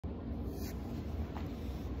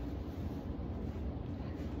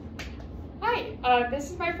Hi,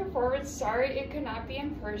 this is my performance. Sorry it could not be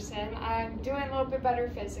in person. I'm doing a little bit better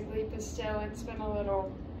physically, but still it's been a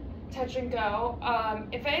little touch and go.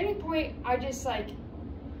 If at any point I just like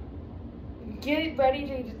get ready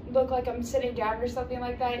to look like I'm sitting down or something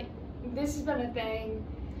like that, this has been a thing.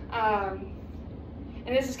 And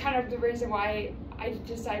this is kind of the reason why I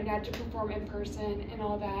decided not to perform in person and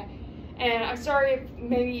all that. And I'm sorry if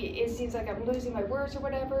maybe it seems like I'm losing my words or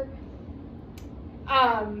whatever.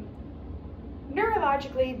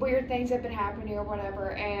 Neurologically, weird things have been happening or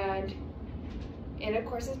whatever, and it of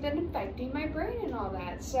course has been affecting my brain and all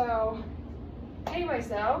that. So anyways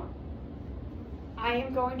though, I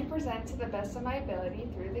am going to present to the best of my ability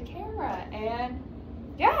through the camera, and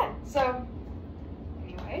yeah, so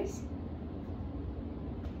anyways,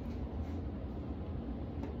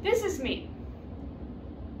 this is me.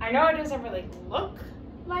 I know it doesn't really look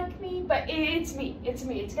like me, but it's me. It's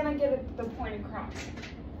me. It's gonna get the point across.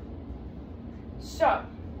 So,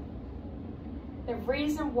 the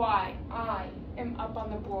reason why I am up on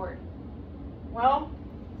the board, well,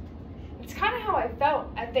 it's kind of how I felt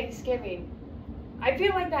at Thanksgiving. I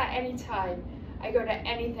feel like that anytime I go to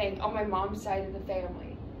anything on my mom's side of the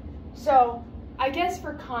family. So, I guess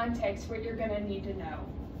for context, what you're gonna need to know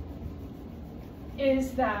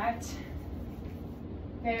is that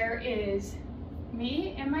there is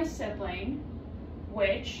me and my sibling,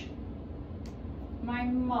 which my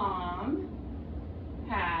mom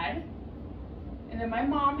had, and then my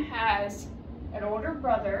mom has an older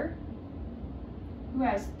brother who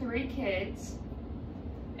has 3 kids,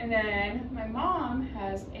 and then my mom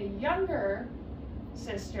has a younger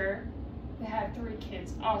sister that had 3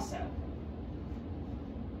 kids also.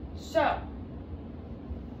 So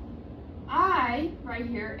I, right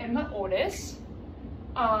here, am the oldest.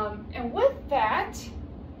 And with that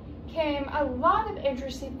came a lot of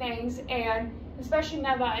interesting things, and especially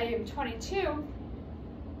now that I am 22,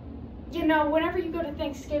 you know, whenever you go to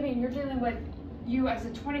Thanksgiving, you're dealing with you as a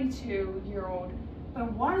 22-year-old,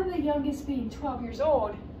 but one of the youngest being 12 years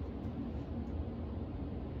old.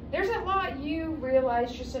 There's a lot you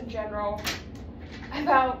realize just in general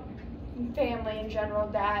about family in general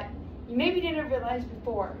that you maybe didn't realize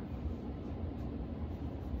before.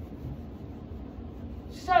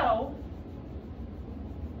 So,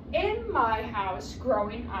 in my house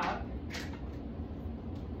growing up,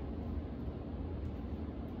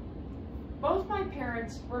 both my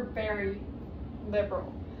parents were very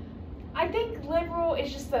liberal. I think liberal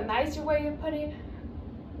is just a nicer way of putting it.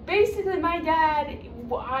 Basically, my dad,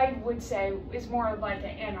 I would say, is more like an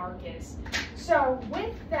anarchist. So,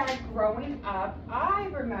 with that growing up, I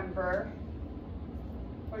remember,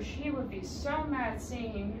 well, she would be so mad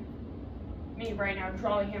seeing me right now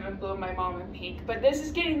drawing him in blue and my mom in pink, but this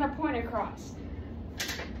is getting the point across.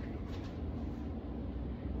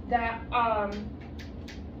 That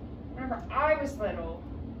whenever I was little,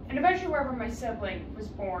 and eventually wherever my sibling was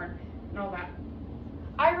born and all that,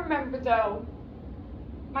 I remember though,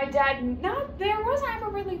 my dad, there wasn't ever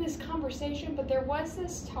really this conversation, but there was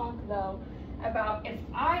this talk though about if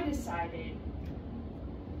I decided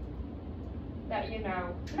that, you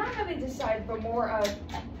know, not really decided, but more of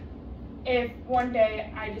if one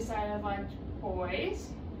day I decided I liked boys,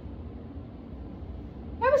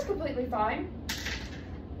 that was completely fine.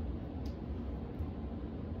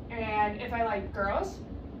 And if I liked girls,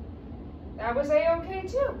 that was a-okay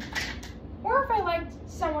too. Or if I liked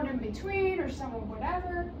someone in between or someone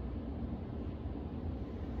whatever,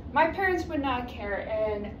 my parents would not care.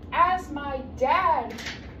 And as my dad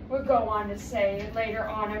would go on to say later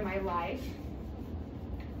on in my life,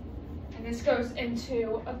 and this goes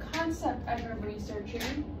into a concept I've been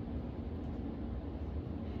researching,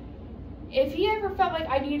 if he ever felt like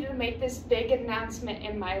I needed to make this big announcement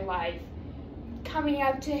in my life, coming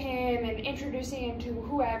up to him and introducing him to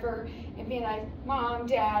whoever and being like, Mom,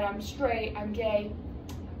 Dad, I'm straight, I'm gay.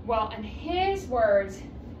 Well, in his words,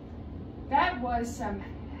 that was some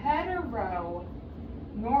hetero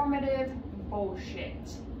normative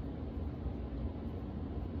bullshit.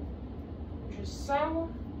 Which is so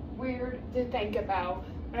weird to think about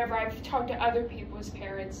whenever I've talked to other people's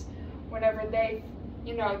parents, whenever they,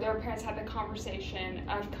 you know, their parents had the conversation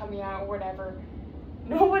of coming out or whatever.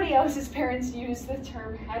 Nobody else's parents use the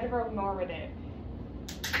term heteronormative.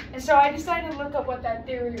 And so I decided to look up what that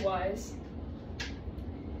theory was.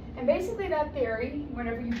 And basically that theory,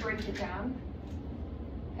 whenever you break it down,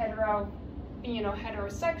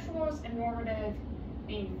 heterosexuals and normative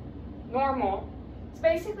being normal, it's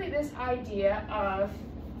basically this idea of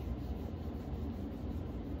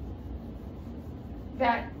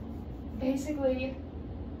that basically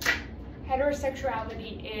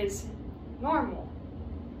heterosexuality is normal.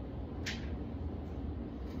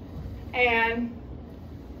 And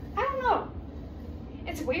I don't know.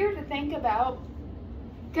 It's weird to think about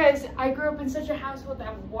because I grew up in such a household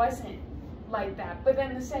that wasn't like that. But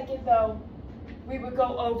then the second though, we would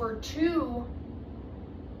go over to,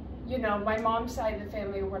 you know, my mom's side of the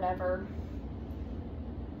family or whatever.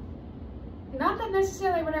 Not that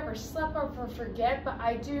necessarily I would ever slip up or forget, but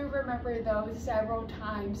I do remember though several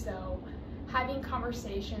times though having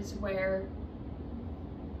conversations where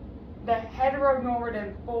the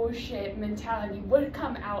heteronormative bullshit mentality would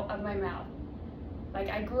come out of my mouth. Like,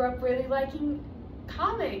 I grew up really liking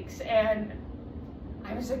comics, and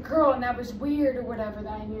I was a girl, and that was weird or whatever,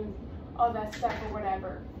 that I knew all that stuff or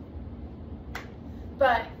whatever.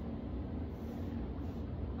 But,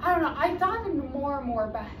 I don't know, I thought more and more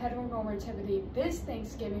about heteronormativity this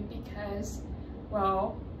Thanksgiving because,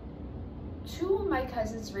 well, 2 of my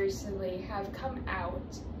cousins recently have come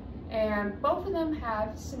out, and both of them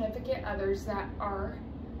have significant others that are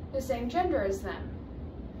the same gender as them.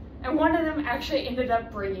 And one of them actually ended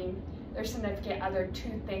up bringing their significant other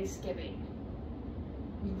to Thanksgiving.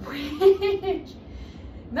 Which,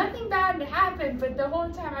 nothing bad happened, but the whole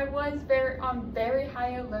time I was on very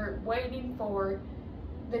high alert, waiting for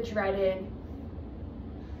the dreaded,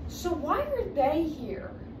 so why are they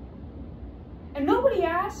here? And nobody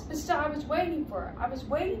asked, but still I was waiting for it. I was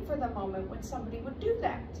waiting for the moment when somebody would do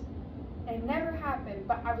that. And it never happened,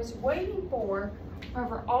 but I was waiting for,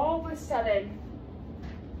 whenever all of a sudden,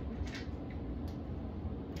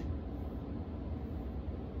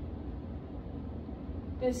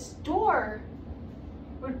 this door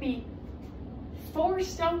would be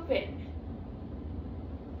forced open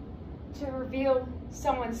to reveal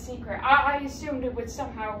someone's secret. I assumed it would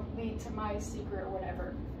somehow lead to my secret or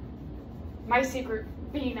whatever. My secret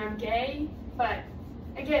being I'm gay, but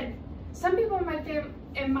again, some people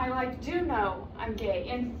in my life do know I'm gay,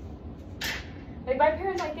 and like my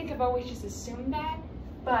parents I think have always just assumed that,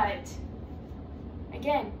 but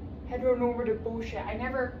again, heteronormative bullshit. I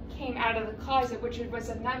never came out of the closet, which was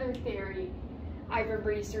another theory I've been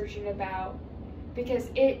researching about, because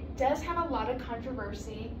it does have a lot of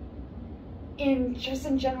controversy in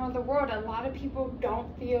general in the world. A lot of people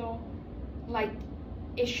don't feel like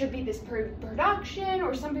it should be this production,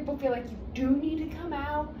 or some people feel like you do need to come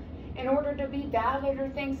out in order to be valid or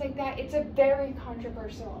things like that. It's a very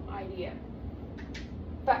controversial idea.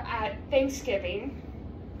 But at Thanksgiving,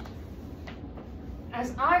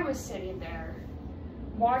 as I was sitting there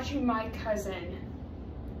watching my cousin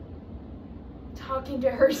talking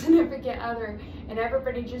to her significant other, and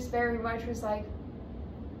everybody just very much was like,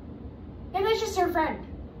 and that's just her friend.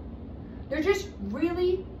 They're just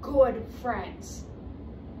really good friends.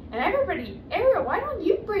 And everybody, Ariel, why don't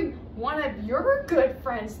you bring one of your good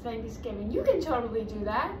friends Thanksgiving? You can totally do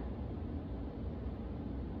that.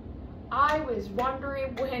 I was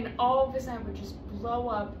wondering when all of a sudden would just blow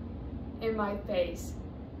up in my face.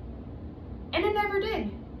 And it never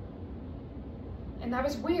did. And that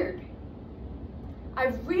was weird. I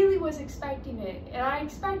really was expecting it. And I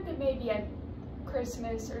expected maybe at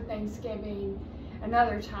Christmas or Thanksgiving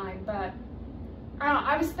another time. But I don't know,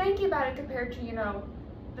 I was thinking about it compared to, you know,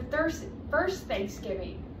 the first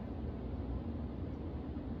Thanksgiving,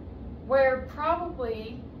 where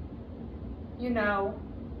probably, you know,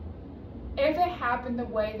 if it happened the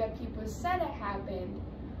way that people said it happened,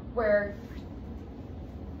 where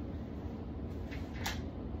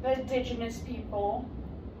the indigenous people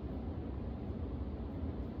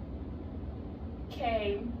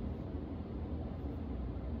came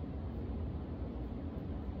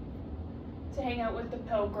to hang out with the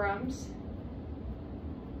pilgrims.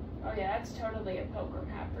 Oh yeah, that's totally a pilgrim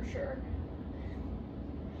hat for sure.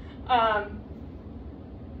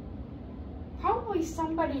 Probably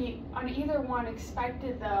somebody on either one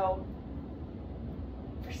expected, though,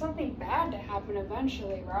 for something bad to happen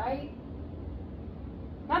eventually, right?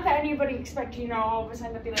 Not that anybody expected, you know, all of a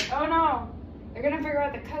sudden to be like, oh no, they're gonna figure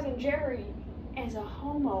out that Cousin Jerry is a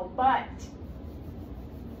homo, but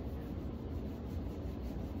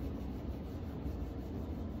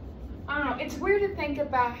I don't know, it's weird to think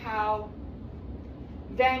about how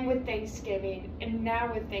then with Thanksgiving and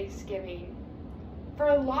now with Thanksgiving, for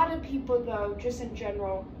a lot of people though, just in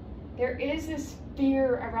general, there is this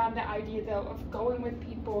fear around the idea though of going with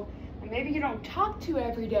people and maybe you don't talk to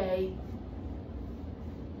every day,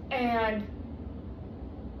 and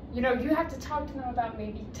you know, you have to talk to them about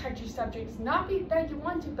maybe touchy subjects, not that you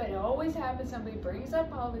want to, but it always happens, somebody brings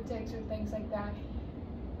up politics or things like that.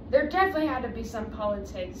 There definitely had to be some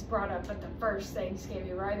politics brought up at the first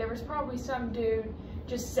Thanksgiving, right? There was probably some dude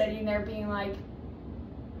just sitting there being like,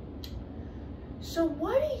 so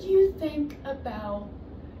what do you think about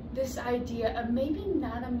this idea of maybe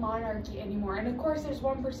not a monarchy anymore. And of course there's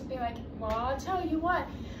one person being like, well, I'll tell you what,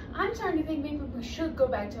 I'm starting to think maybe we should go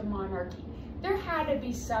back to a monarchy. There had to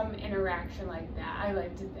be some interaction like that, I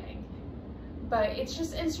like to think. But it's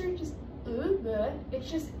just interesting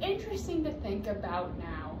to think about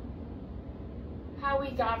now. How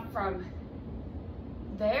we got from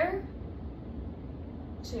there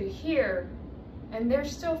to here. And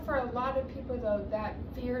there's still, for a lot of people though, that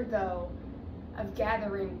fear though of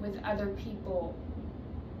gathering with other people.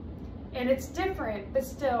 And it's different, but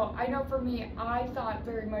still, I know for me, I thought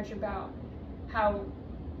very much about how,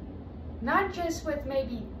 not just with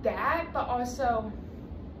maybe that, but also,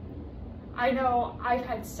 I know I've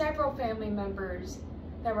had several family members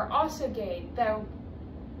that were also gay that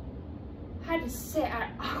had to sit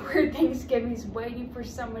at awkward Thanksgivings waiting for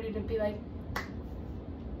somebody to be like,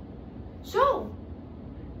 so,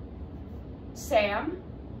 Sam,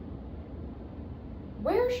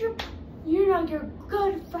 where's your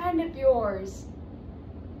good friend of yours?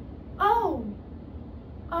 Oh,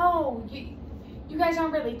 you guys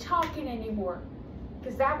aren't really talking anymore.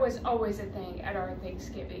 Because that was always a thing at our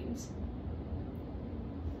Thanksgivings.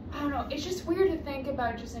 I don't know, it's just weird to think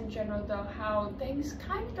about just in general though, how things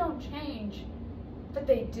kind of don't change, but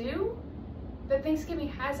they do. That Thanksgiving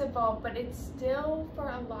has evolved, but it's still, for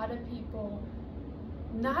a lot of people,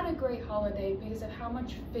 not a great holiday because of how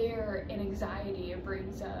much fear and anxiety it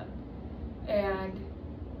brings up. And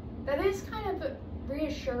that is kind of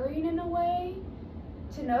reassuring in a way,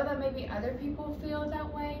 to know that maybe other people feel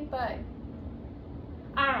that way, but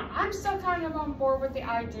I don't know, I'm still kind of on board with the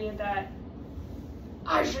idea that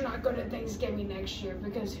I should not go to Thanksgiving next year,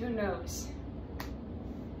 because who knows.